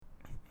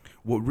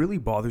What really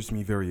bothers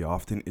me very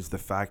often is the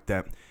fact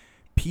that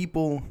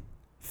people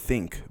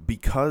think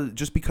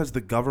because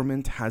the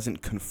government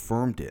hasn't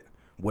confirmed it,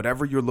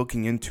 whatever you're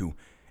looking into,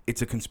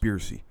 it's a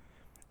conspiracy.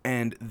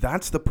 And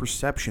that's the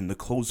perception, the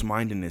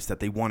closed-mindedness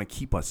that they want to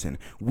keep us in.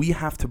 We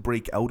have to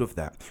break out of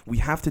that. We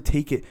have to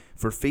take it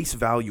for face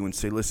value and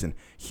say, listen,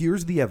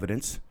 here's the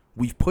evidence.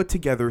 We've put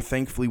together,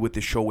 thankfully, with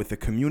the show, with a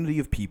community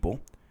of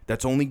people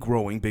that's only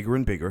growing bigger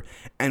and bigger,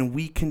 and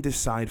we can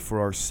decide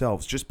for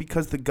ourselves. Just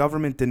because the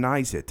government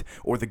denies it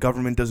or the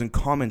government doesn't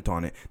comment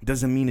on it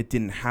doesn't mean it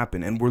didn't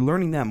happen, and we're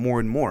learning that more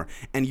and more.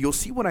 And you'll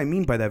see what I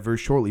mean by that very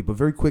shortly, but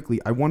very quickly,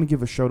 I want to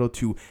give a shout out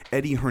to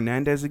Eddie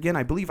Hernandez again.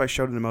 I believe I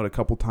shouted him out a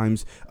couple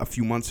times a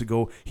few months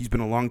ago. He's been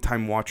a long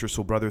time watcher,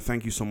 so brother,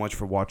 thank you so much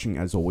for watching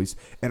as always.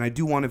 And I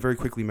do want to very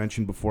quickly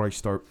mention before I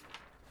start,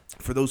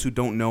 for those who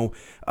don't know,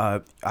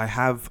 I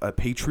have a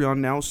Patreon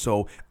now,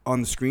 so on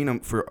the screen,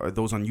 for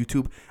those on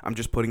YouTube, I'm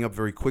just putting up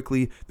very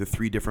quickly the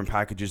 3 different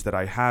packages that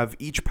I have.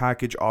 Each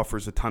package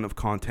offers a ton of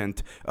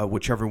content,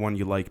 whichever one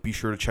you like. Be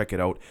sure to check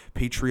it out,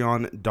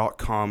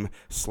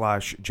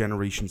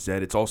 patreon.com/Generation Z.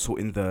 It's also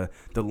in the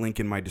link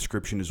in my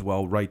description as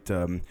well, right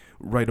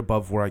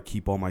above where I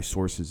keep all my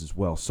sources as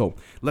well. So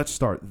let's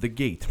start. The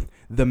G.A.T.E,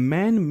 the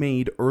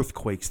man-made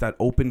earthquakes that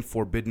open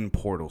forbidden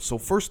portals. So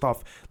first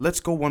off, let's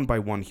go one by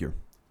one here.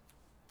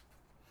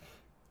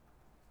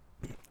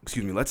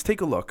 Let's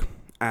take a look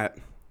at,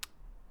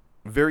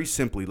 very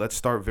simply, let's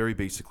start very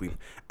basically,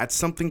 at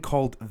something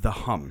called the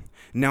hum.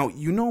 Now,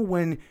 you know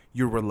when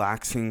you're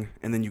relaxing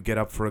and then you get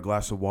up for a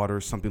glass of water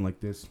or something like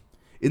this,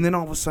 and then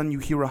all of a sudden you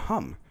hear a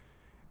hum,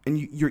 and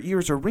your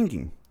ears are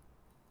ringing.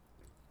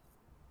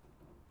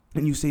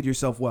 And you say to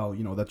yourself, well,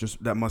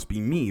 that must be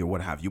me or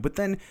what have you. But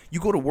then you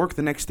go to work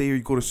the next day or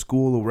you go to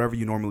school or wherever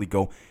you normally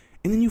go,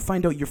 and then you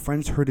find out your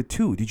friends heard it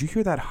too. Did you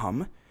hear that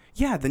hum?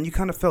 Yeah, then you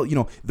kind of felt,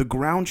 the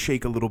ground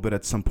shake a little bit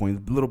at some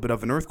point, a little bit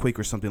of an earthquake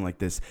or something like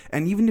this.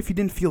 And even if you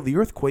didn't feel the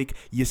earthquake,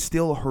 you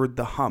still heard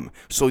the hum.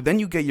 So then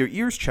you get your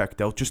ears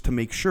checked out just to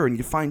make sure, and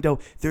you find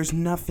out there's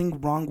nothing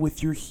wrong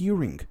with your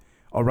hearing.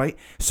 All right?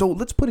 So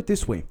let's put it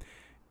this way.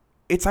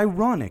 It's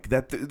ironic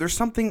that there's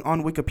something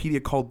on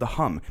Wikipedia called the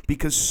hum,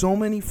 because so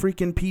many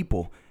freaking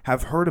people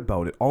have heard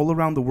about it all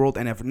around the world,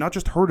 and have not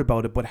just heard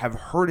about it, but have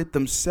heard it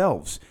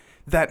themselves.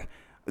 That...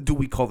 do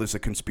we call this a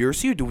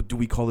conspiracy, or do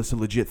we call this a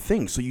legit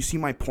thing? So you see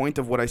my point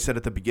of what I said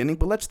at the beginning,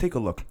 but let's take a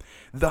look.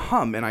 The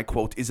hum, and I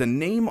quote, is a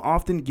name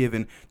often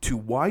given to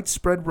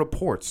widespread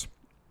reports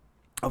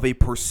of a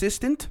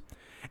persistent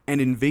and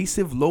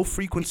invasive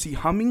low-frequency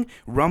humming,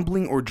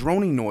 rumbling, or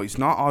droning noise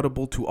not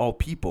audible to all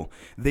people.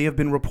 They have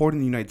been reported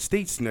in the United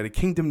States, United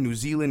Kingdom, New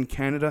Zealand,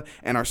 Canada,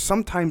 and are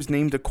sometimes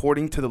named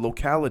according to the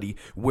locality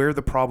where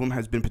the problem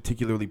has been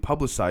particularly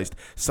publicized,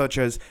 such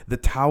as the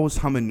Taos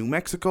hum in New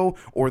Mexico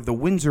or the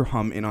Windsor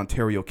hum in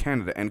Ontario,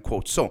 Canada, end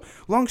quote. So,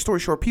 long story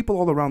short, people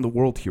all around the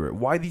world hear it.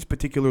 Why these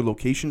particular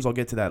locations, I'll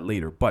get to that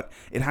later, but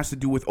it has to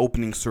do with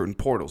opening certain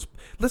portals.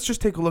 Let's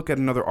just take a look at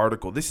another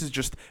article. This is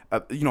just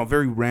a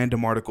very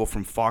random article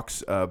from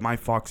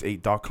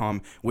myfox8.com,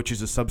 which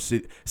is a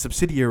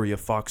subsidiary of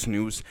Fox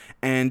News,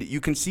 and you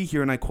can see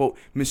here, and I quote,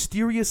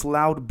 mysterious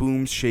loud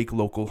booms shake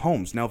local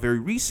homes. Now, very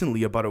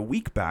recently, about a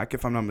week back,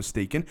 if I'm not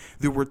mistaken,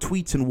 there were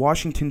tweets in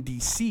Washington,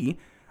 D.C.,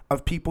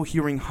 of people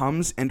hearing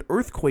hums and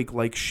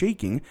earthquake-like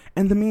shaking,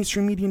 and the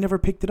mainstream media never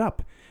picked it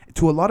up.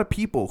 To a lot of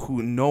people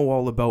who know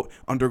all about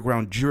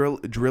underground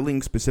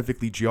drilling,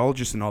 specifically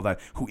geologists and all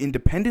that, who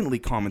independently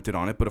commented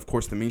on it, but of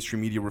course the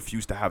mainstream media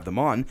refused to have them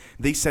on,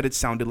 they said it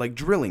sounded like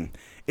drilling.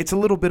 It's a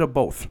little bit of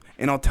both,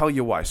 and I'll tell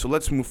you why. So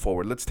let's move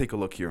forward. Let's take a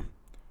look here.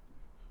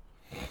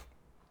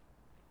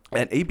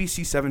 At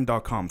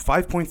abc7.com,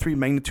 5.3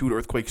 magnitude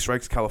earthquake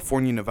strikes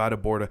California Nevada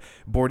border,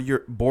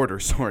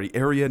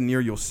 area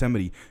near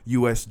Yosemite,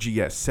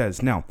 USGS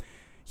says. Now,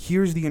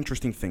 here's the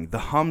interesting thing. The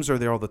hums are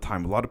there all the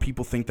time. A lot of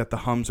people think that the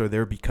hums are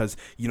there because,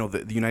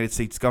 the United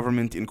States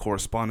government, in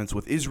correspondence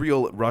with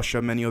Israel,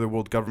 Russia, many other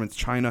world governments,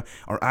 China,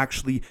 are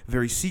actually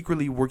very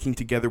secretly working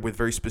together with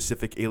very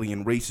specific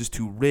alien races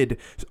to rid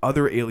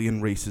other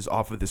alien races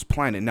off of this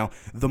planet. Now,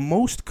 the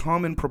most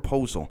common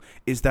proposal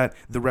is that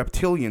the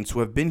reptilians who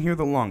have been here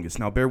the longest,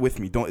 now bear with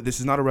me, this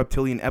is not a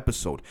reptilian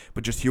episode,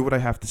 but just hear what I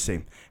have to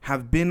say,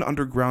 have been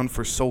underground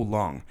for so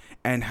long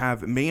and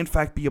may in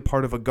fact be a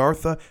part of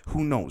Agartha.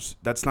 Who knows?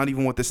 That's not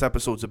even what this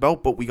episode's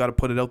about, but we got to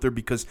put it out there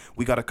because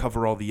we got to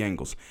cover all the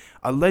angles.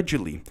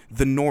 Allegedly,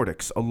 the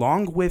Nordics,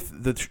 along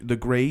with the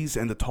Greys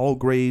and the tall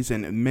Greys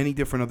and many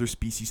different other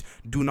species,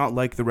 do not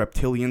like the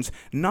reptilians,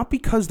 not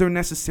because they're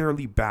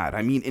necessarily bad.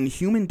 I mean, in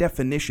human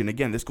definition,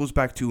 again, this goes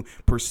back to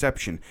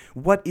perception.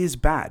 What is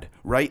bad,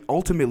 right?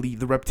 Ultimately,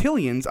 the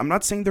reptilians, I'm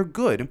not saying they're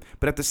good,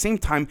 but at the same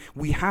time,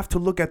 we have to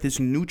look at this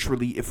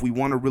neutrally if we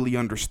want to really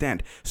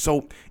understand.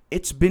 So,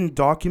 it's been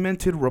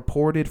documented,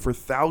 reported for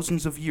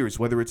thousands of years,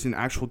 whether it's in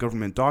actual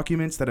government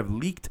documents that have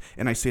leaked,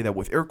 and I say that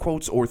with air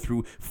quotes, or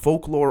through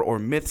folklore or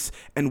myths,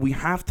 and we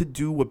have to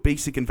do what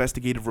basic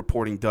investigative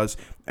reporting does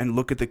and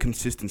look at the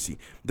consistency.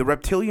 The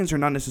reptilians are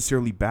not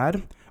necessarily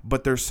bad,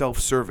 but they're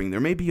self-serving. There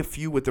may be a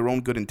few with their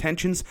own good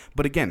intentions,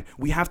 but again,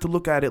 we have to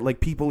look at it like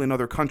people in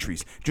other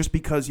countries. Just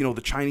because,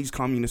 the Chinese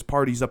Communist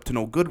Party's up to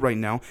no good right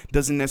now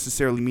doesn't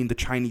necessarily mean the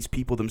Chinese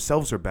people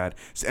themselves are bad.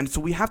 And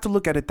so we have to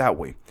look at it that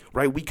way,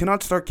 right? We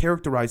cannot start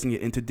characterizing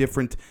it into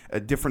different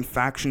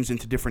factions,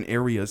 into different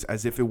areas,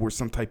 as if it were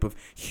some type of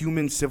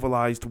human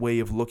civilized way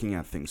of looking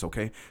at things,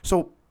 okay?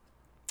 So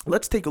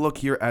let's take a look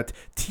here at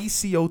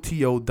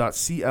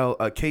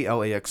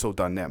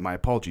tcoto.klaxo.net. My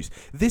apologies.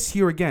 This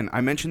here, again,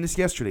 I mentioned this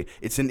yesterday.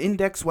 It's an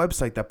index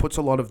website that puts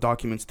a lot of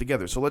documents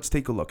together. So let's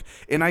take a look.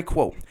 And I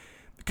quote,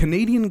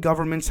 Canadian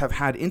governments have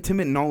had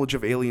intimate knowledge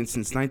of aliens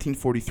since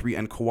 1943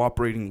 and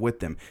cooperating with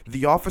them.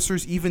 The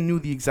officers even knew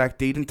the exact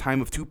date and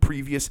time of 2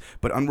 previous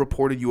but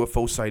unreported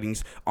UFO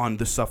sightings on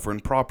the Suffern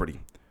property.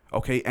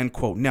 Okay, end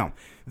quote. Now,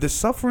 the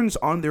Sufferans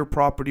on their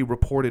property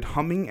reported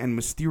humming and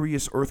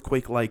mysterious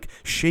earthquake-like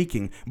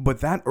shaking, but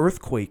that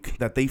earthquake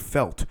that they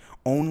felt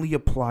only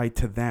applied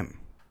to them.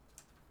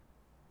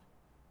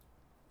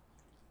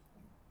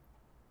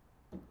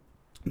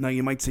 Now,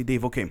 you might say,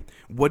 Dave, okay,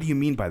 what do you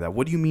mean by that?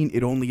 What do you mean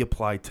it only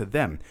applied to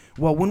them?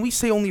 Well, when we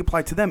say only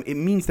applied to them, it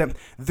means that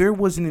there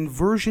was an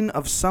inversion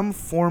of some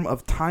form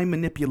of time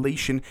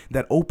manipulation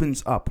that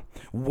opens up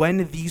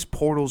when these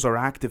portals are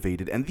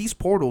activated. And these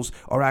portals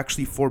are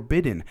actually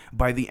forbidden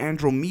by the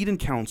M.A.N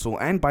Council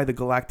and by the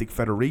Galactic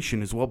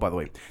Federation as well, by the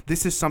way.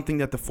 This is something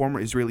that the former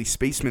Israeli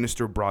space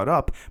minister brought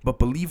up, but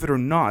believe it or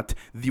not,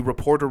 the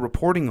reporter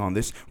reporting on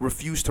this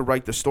refused to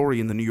write the story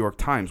in the New York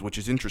Times, which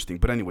is interesting.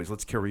 But anyways,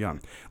 let's carry on.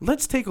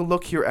 Let's take a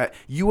look here at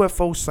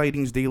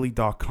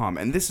UFOsightingsdaily.com,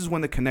 and this is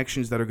when the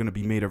connections that are going to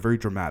be made are very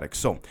dramatic.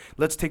 So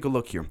let's take a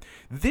look here.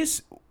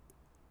 This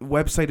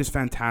website is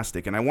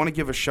fantastic, and I want to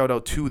give a shout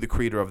out to the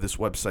creator of this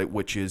website,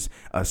 which is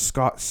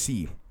Scott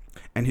C,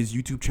 and his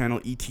YouTube channel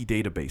ET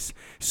Database.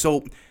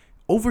 So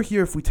over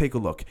here, if we take a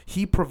look,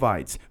 he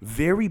provides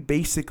very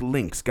basic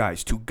links,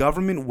 guys, to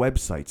government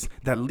websites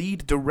that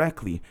lead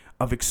directly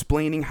of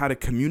explaining how to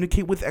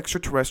communicate with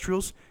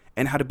extraterrestrials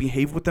and how to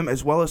behave with them,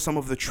 as well as some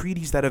of the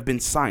treaties that have been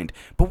signed.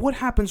 But what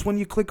happens when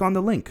you click on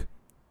the link?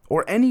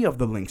 Or any of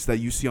the links that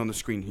you see on the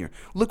screen here?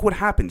 Look what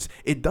happens.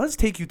 It does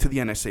take you to the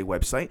NSA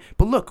website,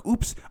 but look,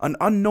 oops, an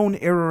unknown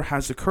error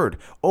has occurred.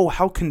 Oh,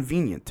 how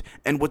convenient.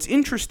 And what's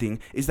interesting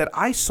is that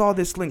I saw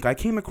this link. I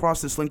came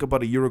across this link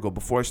about a year ago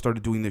before I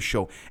started doing this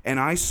show, and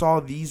I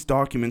saw these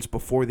documents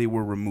before they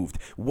were removed.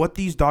 What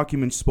these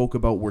documents spoke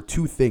about were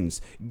 2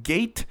 things,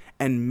 G.A.T.E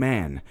and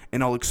M.A.N,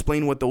 and I'll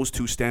explain what those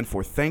 2 stand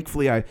for.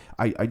 Thankfully, I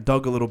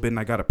dug a little bit and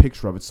I got a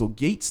picture of it. So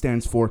G.A.T.E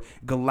stands for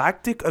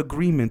Galactic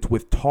Agreement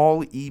with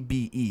Tall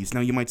EBEs.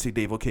 Now you might say,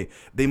 Dave, okay,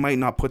 they might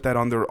not put that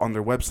on their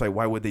website.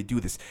 Why would they do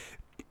this?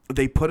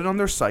 They put it on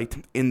their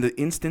site in the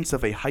instance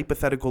of a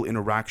hypothetical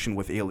interaction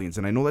with aliens.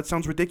 And I know that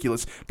sounds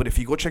ridiculous, but if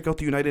you go check out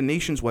the United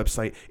Nations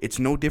website, it's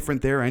no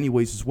different there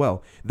anyways as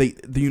well. The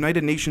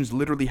United Nations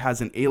literally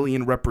has an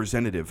alien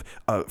representative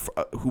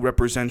who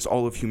represents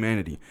all of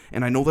humanity.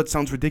 And I know that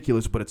sounds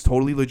ridiculous, but it's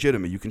totally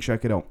legitimate. You can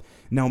check it out.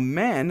 Now,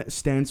 M.A.N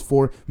stands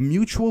for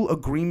Mutual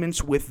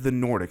Agreements with the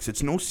Nordics.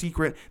 It's no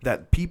secret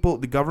that people,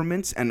 the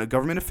governments and the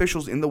government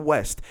officials in the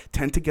West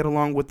tend to get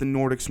along with the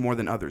Nordics more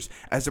than others.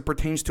 As it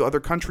pertains to other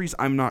countries,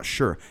 I'm not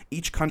sure.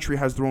 Each country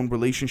has their own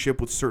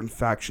relationship with certain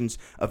factions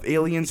of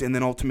aliens, and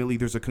then ultimately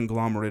there's a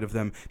conglomerate of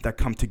them that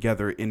come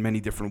together in many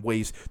different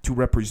ways to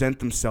represent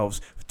themselves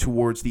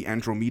towards the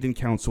M.A.N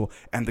Council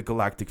and the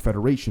Galactic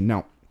Federation.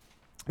 Now,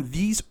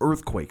 these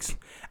earthquakes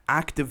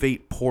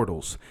activate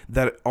portals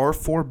that are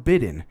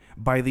forbidden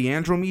by the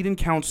M.A.N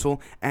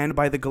Council and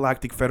by the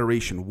Galactic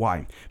Federation.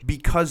 Why?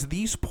 Because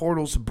these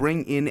portals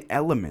bring in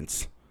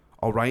elements,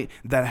 all right,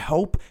 that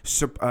help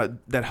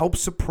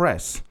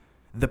suppress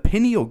the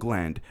pineal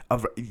gland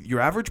of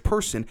your average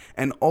person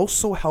and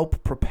also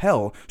help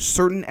propel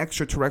certain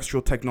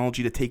extraterrestrial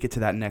technology to take it to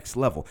that next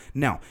level.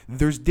 Now,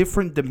 there's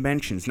different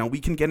dimensions. Now,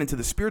 we can get into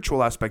the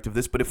spiritual aspect of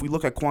this, but if we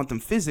look at quantum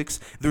physics,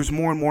 there's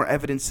more and more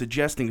evidence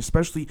suggesting,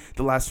 especially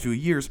the last few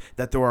years,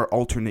 that there are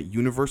alternate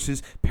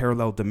universes,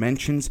 parallel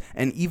dimensions,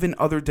 and even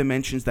other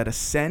dimensions that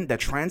ascend,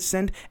 that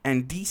transcend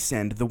and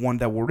descend the one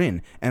that we're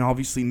in. And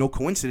obviously, no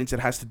coincidence,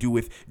 it has to do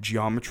with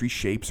geometry,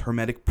 shapes,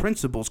 hermetic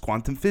principles,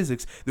 quantum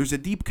physics. There's a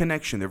deep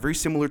connection. They're very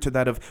similar to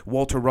that of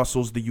Walter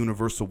Russell's The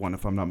Universal One,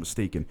 if I'm not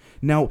mistaken.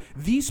 Now,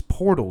 these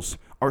portals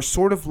are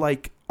sort of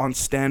like on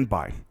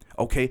standby.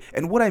 Okay,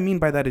 and what I mean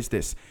by that is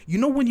this. You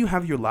know when you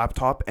have your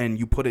laptop and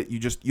you put it, you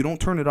don't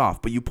turn it off,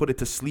 but you put it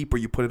to sleep or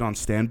you put it on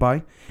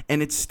standby,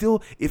 and it's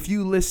still, if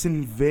you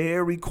listen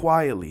very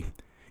quietly,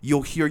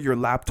 you'll hear your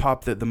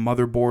laptop, the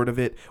motherboard of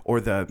it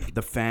or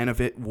the fan of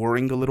it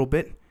whirring a little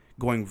bit,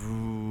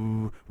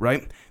 going,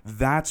 right?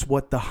 That's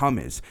what the hum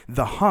is.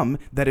 The hum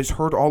that is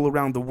heard all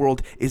around the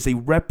world is a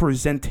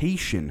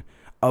representation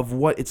of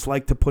what it's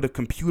like to put a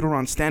computer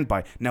on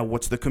standby. Now,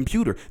 what's the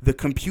computer? The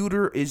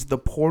computer is the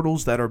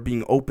portals that are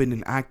being opened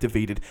and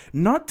activated,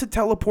 not to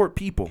teleport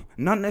people,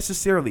 not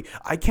necessarily.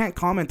 I can't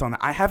comment on that.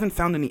 I haven't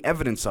found any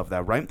evidence of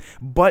that, right?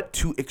 But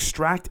to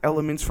extract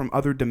elements from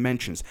other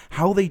dimensions.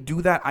 How they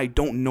do that, I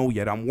don't know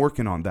yet. I'm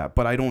working on that,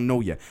 but I don't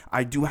know yet.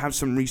 I do have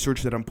some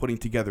research that I'm putting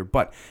together,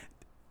 but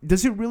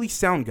does it really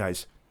sound,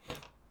 guys,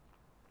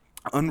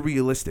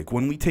 unrealistic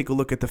when we take a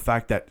look at the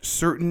fact that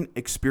certain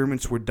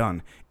experiments were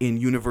done in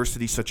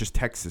universities such as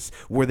Texas,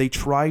 where they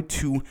tried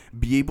to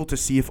be able to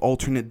see if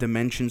alternate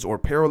dimensions or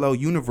parallel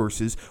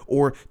universes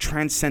or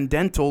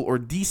transcendental or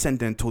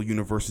descendental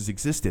universes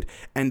existed?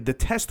 And the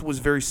test was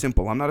very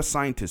simple. I'm not a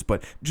scientist,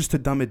 but just to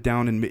dumb it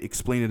down and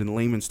explain it in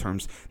layman's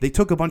terms, they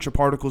took a bunch of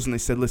particles and they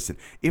said, listen,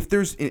 if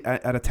there's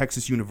at a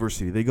Texas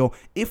university, they go,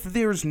 if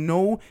there's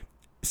no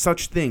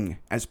such thing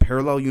as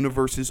parallel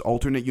universes,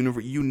 alternate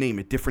universe, you name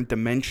it, different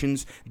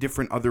dimensions,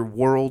 different other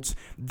worlds,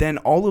 then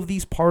all of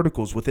these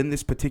particles within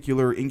this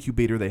particular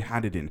incubator they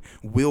had it in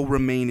will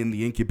remain in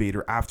the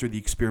incubator after the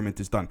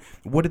experiment is done.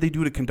 What did they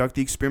do to conduct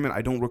the experiment?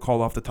 I don't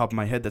recall off the top of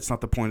my head. That's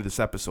not the point of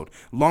this episode.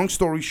 Long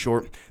story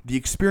short, the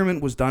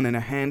experiment was done and a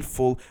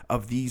handful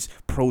of these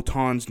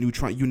protons,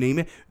 neutrons, you name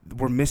it,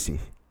 were missing.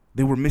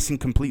 They were missing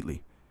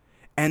completely.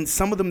 And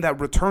some of them that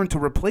returned to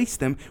replace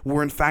them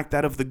were in fact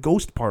that of the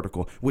ghost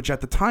particle, which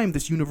at the time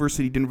this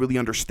university didn't really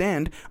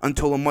understand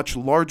until a much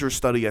larger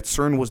study at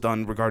CERN was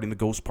done regarding the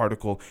ghost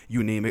particle,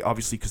 you name it,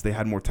 obviously because they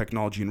had more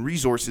technology and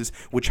resources,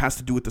 which has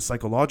to do with the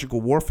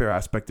psychological warfare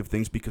aspect of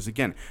things, because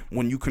again,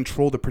 when you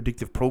control the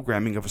predictive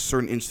programming of a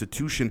certain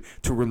institution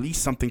to release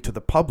something to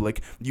the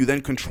public, you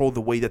then control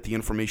the way that the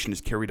information is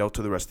carried out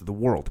to the rest of the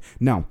world.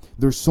 Now,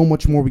 there's so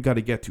much more we got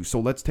to get to, so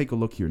let's take a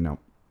look here now.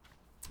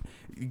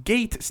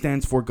 G.A.T.E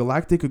stands for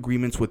Galactic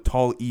Agreements with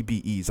Tall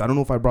EBEs. I don't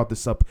know if I brought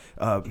this up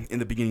in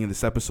the beginning of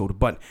this episode,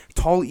 but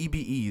Tall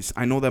EBEs,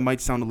 I know that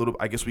might sound a little,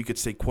 I guess we could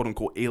say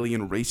quote-unquote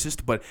alien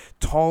racist, but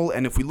tall,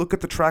 and if we look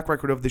at the track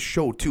record of this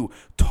show too,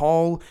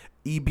 tall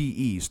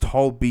EBEs,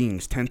 tall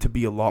beings, tend to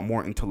be a lot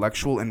more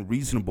intellectual and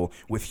reasonable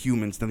with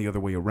humans than the other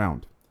way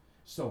around.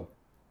 So,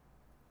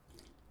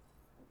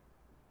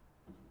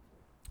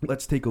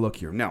 let's take a look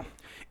here. Now,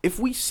 if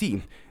we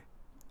see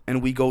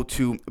and we go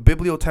to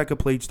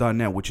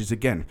bibliotecaplates.net, which is,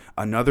 again,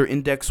 another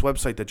index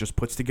website that just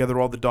puts together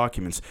all the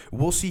documents,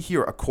 we'll see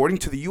here, according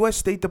to the U.S.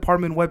 State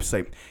Department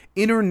website,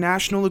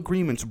 international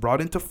agreements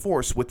brought into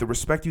force with the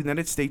respective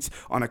United States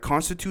on a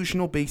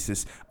constitutional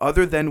basis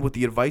other than with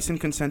the advice and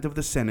consent of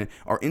the Senate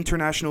are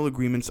international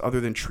agreements other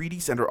than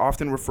treaties and are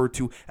often referred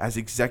to as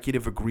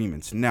executive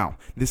agreements. Now,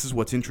 this is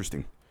what's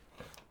interesting.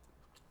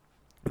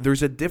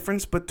 There's a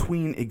difference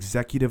between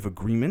executive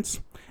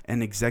agreements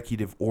and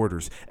executive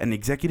orders. An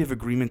executive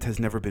agreement has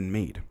never been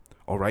made.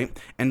 All right.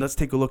 And let's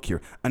take a look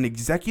here. An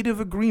executive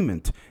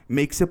agreement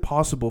makes it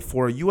possible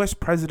for a U.S.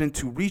 president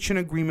to reach an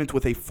agreement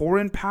with a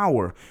foreign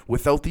power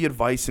without the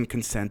advice and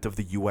consent of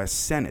the U.S.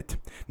 Senate.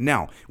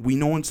 Now, we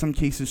know in some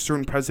cases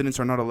certain presidents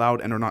are not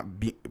allowed and are not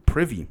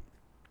privy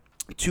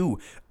to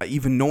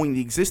even knowing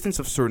the existence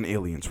of certain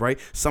aliens, right?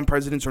 Some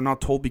presidents are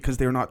not told because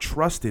they are not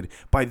trusted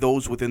by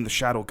those within the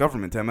shadow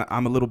government.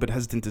 I'm a little bit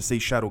hesitant to say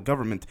shadow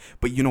government,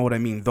 but you know what I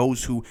mean.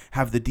 Those who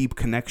have the deep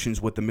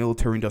connections with the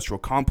military-industrial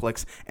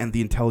complex and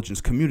the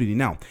intelligence community.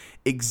 Now,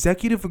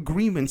 executive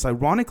agreements,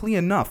 ironically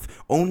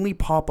enough, only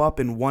pop up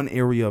in one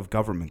area of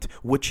government.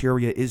 Which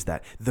area is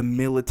that? The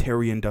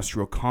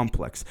military-industrial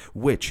complex,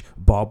 which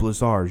Bob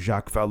Lazar,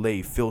 Jacques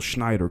Vallée, Phil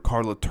Schneider,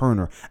 Carla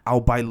Turner,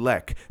 Al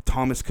Bielek,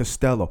 Thomas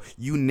Costello,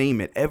 you name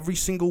it. Every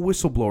single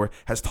whistleblower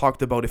has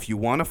talked about if you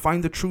want to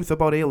find the truth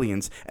about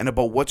aliens and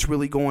about what's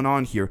really going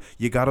on here,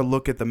 you got to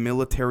look at the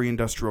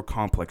military-industrial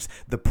complex.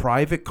 The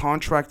private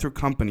contractor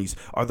companies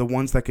are the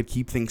ones that could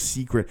keep things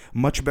secret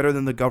much better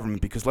than the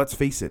government, because let's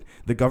face it,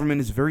 the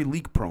government is very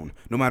leak-prone,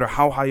 no matter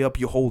how high up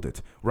you hold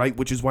it, right?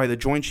 Which is why the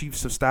Joint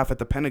Chiefs of Staff at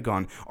the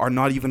Pentagon are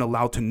not even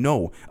allowed to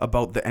know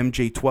about the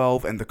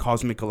MJ-12 and the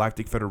Cosmic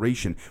Galactic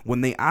Federation.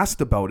 When they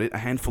asked about it a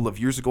handful of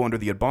years ago under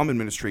the Obama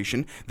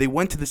administration, they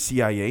went to the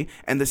CIA,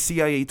 and the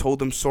CIA told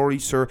them, sorry,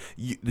 sir,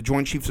 the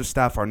Joint Chiefs of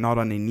Staff are not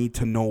on a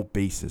need-to-know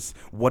basis.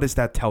 What does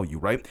that tell you,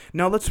 right?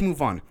 Now, let's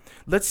move on.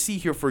 Let's see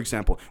here, for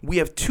example, we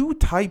have two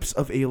types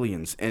of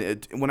aliens.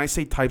 And when I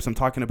say types, I'm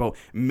talking about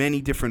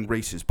many different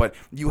races. But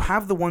you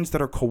have the ones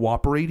that are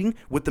cooperating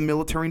with the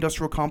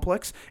military-industrial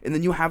complex, and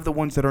then you have the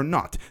ones that are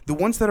not. The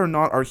ones that are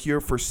not are here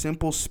for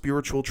simple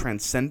spiritual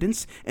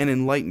transcendence and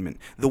enlightenment.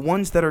 The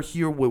ones that are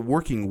here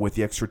working with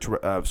the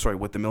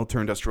with the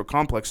military-industrial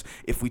complex,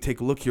 if we take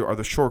a look here, are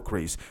the short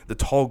grays, the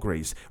tall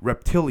grays,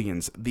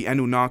 reptilians, the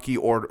Anunnaki,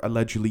 or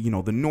allegedly, the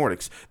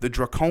Nordics, the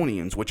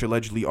Draconians, which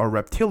allegedly are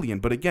reptilian.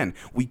 But again,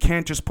 we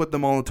can't just put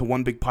them all into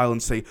one big pile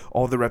and say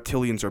all the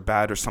reptilians are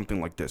bad or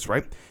something like this,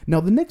 right? Now,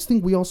 the next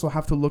thing we also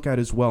have to look at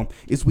as well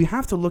is we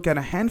have to look at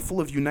a handful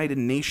of United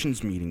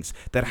Nations meetings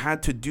that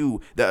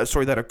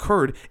that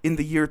occurred in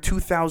the year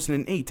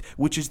 2008,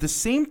 which is the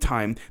same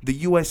time the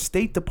U.S.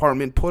 State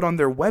Department put on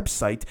their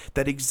website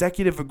that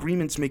executive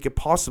agreements make it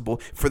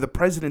possible for the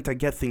president to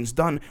get things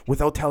done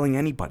without telling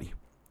anybody.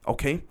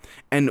 Okay?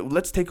 And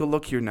let's take a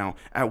look here now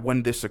at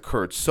when this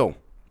occurred. So,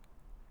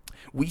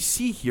 we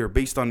see here,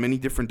 based on many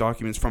different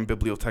documents from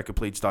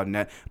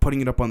bibliotecaplades.net,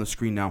 putting it up on the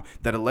screen now,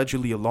 that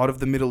allegedly a lot of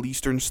the Middle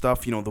Eastern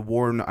stuff, the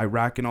war in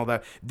Iraq and all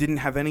that, didn't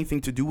have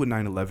anything to do with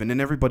 9/11,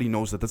 and everybody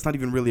knows that. That's not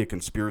even really a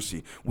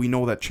conspiracy. We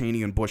know that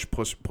Cheney and Bush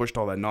pushed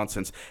all that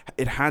nonsense.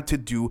 It had to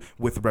do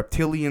with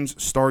reptilians,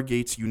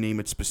 stargates, you name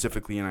it,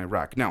 specifically in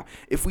Iraq. Now,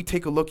 if we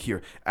take a look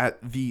here at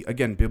the,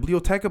 again,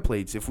 Biblioteca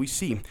Plades, if we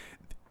see,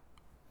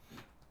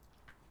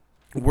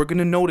 we're going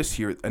to notice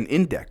here an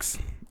index.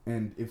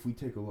 And if we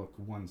take a look,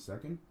 1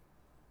 second,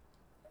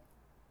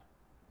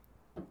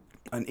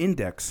 an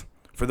index,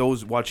 for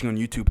those watching on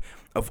YouTube,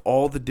 of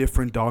all the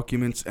different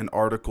documents and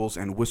articles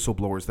and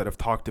whistleblowers that have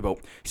talked about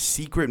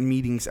secret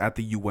meetings at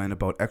the UN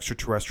about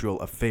extraterrestrial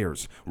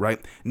affairs,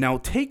 right? Now,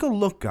 take a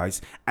look,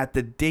 guys, at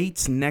the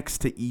dates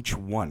next to each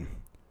one.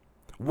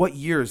 What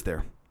year is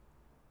there?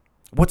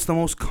 What's the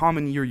most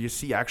common year you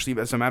see? Actually,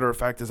 as a matter of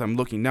fact, as I'm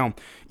looking now,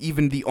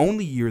 even the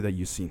only year that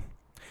you see,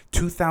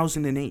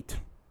 2008.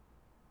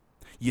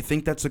 You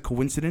think that's a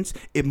coincidence?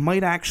 It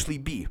might actually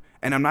be.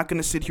 And I'm not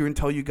going to sit here and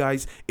tell you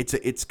guys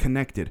it's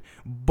connected.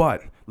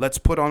 But let's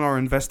put on our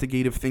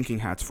investigative thinking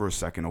hats for a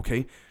second,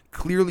 okay?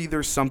 Clearly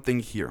there's something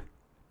here.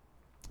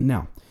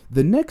 Now,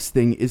 the next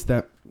thing is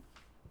that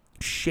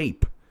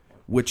SHAPE,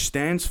 which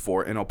stands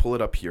for, and I'll pull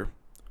it up here,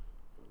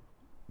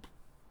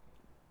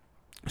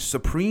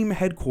 Supreme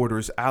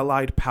Headquarters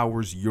Allied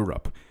Powers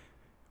Europe,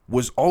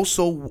 was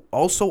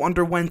also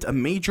underwent a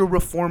major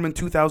reform in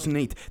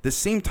 2008. The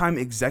same time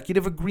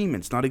executive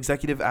agreements, not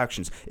executive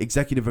actions,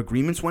 executive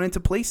agreements went into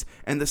place,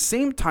 and the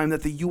same time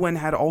that the UN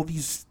had all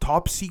these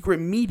top secret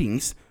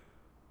meetings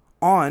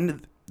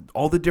on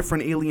all the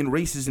different alien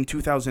races in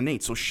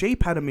 2008. So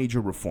SHAPE had a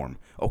major reform,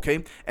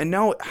 okay? And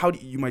now,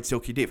 you might say,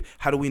 okay, Dave,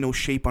 how do we know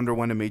SHAPE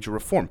underwent a major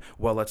reform?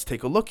 Well, let's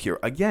take a look here.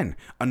 Again,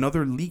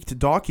 another leaked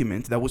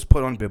document that was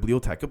put on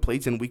Biblioteca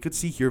Plades, and we could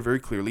see here very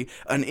clearly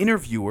an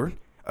interviewer,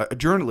 a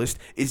journalist,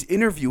 is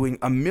interviewing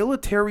a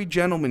military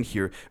gentleman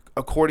here,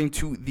 according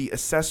to the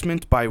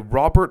assessment by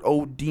Robert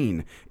O.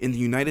 Dean in the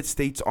United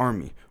States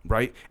Army,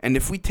 right? And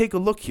if we take a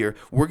look here,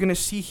 we're going to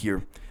see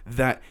here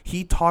that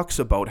he talks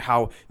about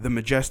how the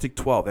Majestic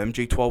 12,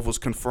 MJ-12, was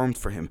confirmed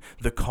for him.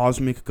 The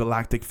Cosmic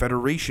Galactic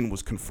Federation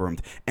was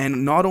confirmed.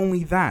 And not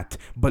only that,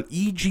 but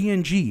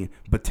EG&G,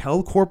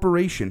 Battelle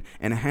Corporation,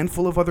 and a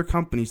handful of other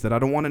companies that I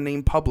don't want to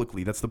name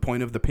publicly. That's the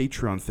point of the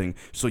Patreon thing,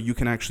 so you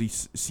can actually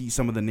see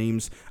some of the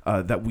names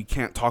that we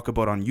can't talk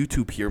about on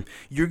YouTube here.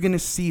 You're going to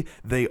see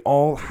they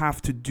all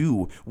have to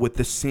do with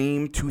the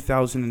same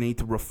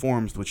 2008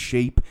 reforms with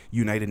SHAPE,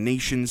 United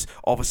Nations,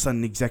 all of a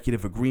sudden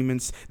executive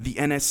agreements, the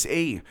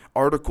NSA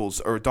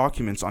articles or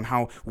documents on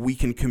how we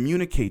can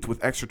communicate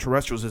with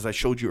extraterrestrials, as I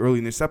showed you earlier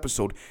in this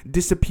episode,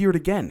 disappeared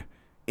again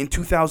in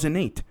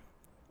 2008,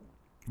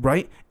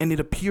 right? And it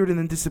appeared and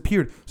then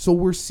disappeared. So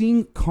we're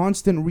seeing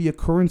constant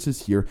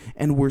reoccurrences here,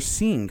 and we're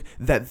seeing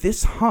that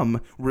this hum,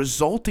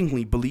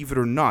 resultingly, believe it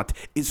or not,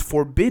 is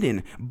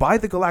forbidden by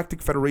the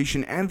Galactic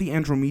Federation and the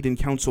Andromedan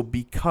Council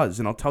because,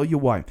 and I'll tell you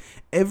why,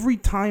 every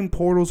time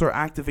portals are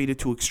activated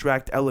to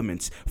extract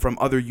elements from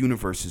other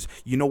universes,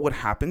 you know what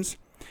happens?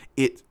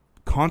 It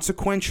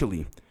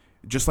consequentially,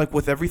 just like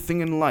with everything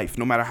in life,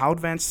 no matter how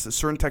advanced a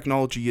certain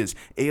technology is,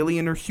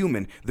 alien or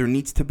human, there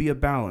needs to be a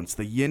balance,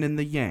 the yin and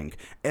the yang.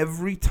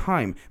 Every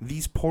time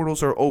these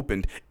portals are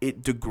opened,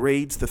 it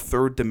degrades the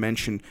third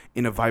dimension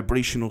in a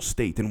vibrational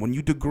state. And when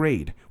you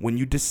degrade, when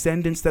you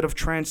descend instead of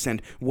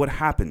transcend, what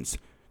happens?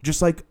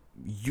 Just like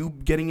you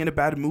getting in a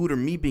bad mood or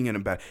me being in a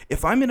bad...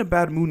 If I'm in a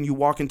bad mood and you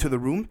walk into the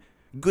room,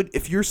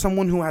 if you're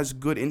someone who has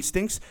good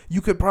instincts,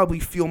 you could probably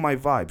feel my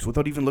vibes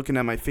without even looking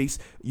at my face.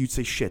 You'd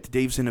say, shit,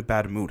 Dave's in a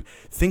bad mood.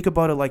 Think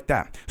about it like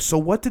that. So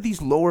what do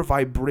these lower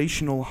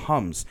vibrational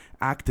hums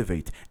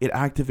activate? It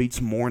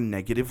activates more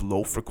negative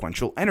low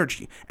frequential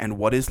energy. And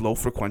what is low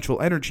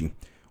frequential energy?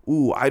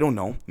 I don't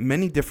know,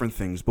 many different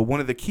things, but one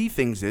of the key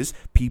things is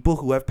people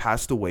who have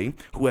passed away,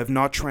 who have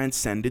not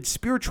transcended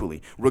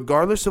spiritually,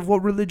 regardless of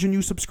what religion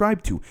you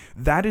subscribe to.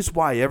 That is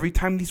why every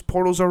time these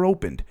portals are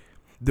opened,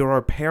 there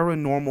are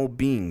paranormal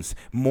beings,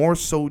 more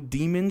so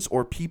demons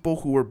or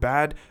people who are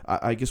bad,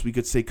 I guess we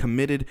could say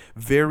committed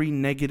very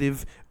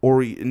negatively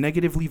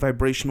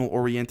vibrational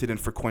oriented and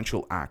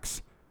frequential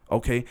acts,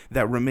 okay,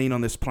 that remain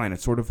on this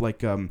planet. Sort of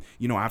like,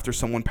 after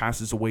someone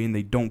passes away and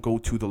they don't go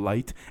to the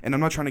light. And I'm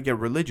not trying to get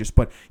religious,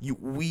 but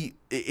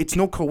it's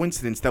no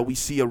coincidence that we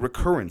see a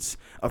recurrence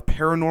of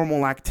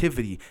paranormal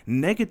activity,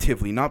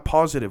 negatively, not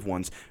positive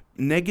ones,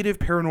 negative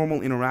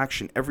paranormal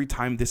interaction every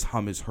time this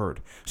hum is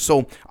heard.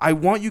 So I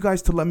want you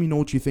guys to let me know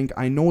what you think.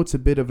 I know it's a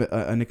bit of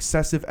an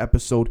excessive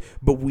episode,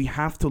 but we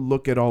have to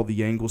look at all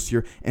the angles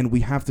here, and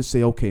we have to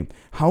say, okay,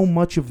 how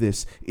much of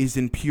this is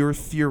in pure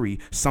theory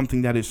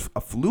something that is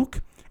a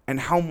fluke, and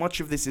how much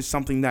of this is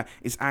something that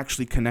is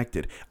actually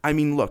connected? I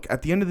mean, look,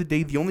 at the end of the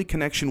day, the only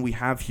connection we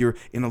have here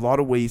in a lot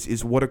of ways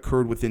is what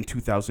occurred within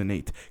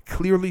 2008.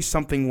 Clearly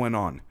something went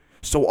on.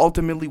 So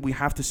ultimately, we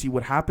have to see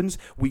what happens.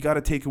 We got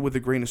to take it with a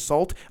grain of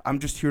salt. I'm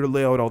just here to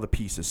lay out all the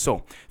pieces.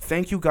 So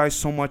thank you guys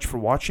so much for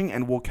watching,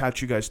 and we'll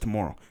catch you guys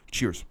tomorrow.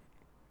 Cheers.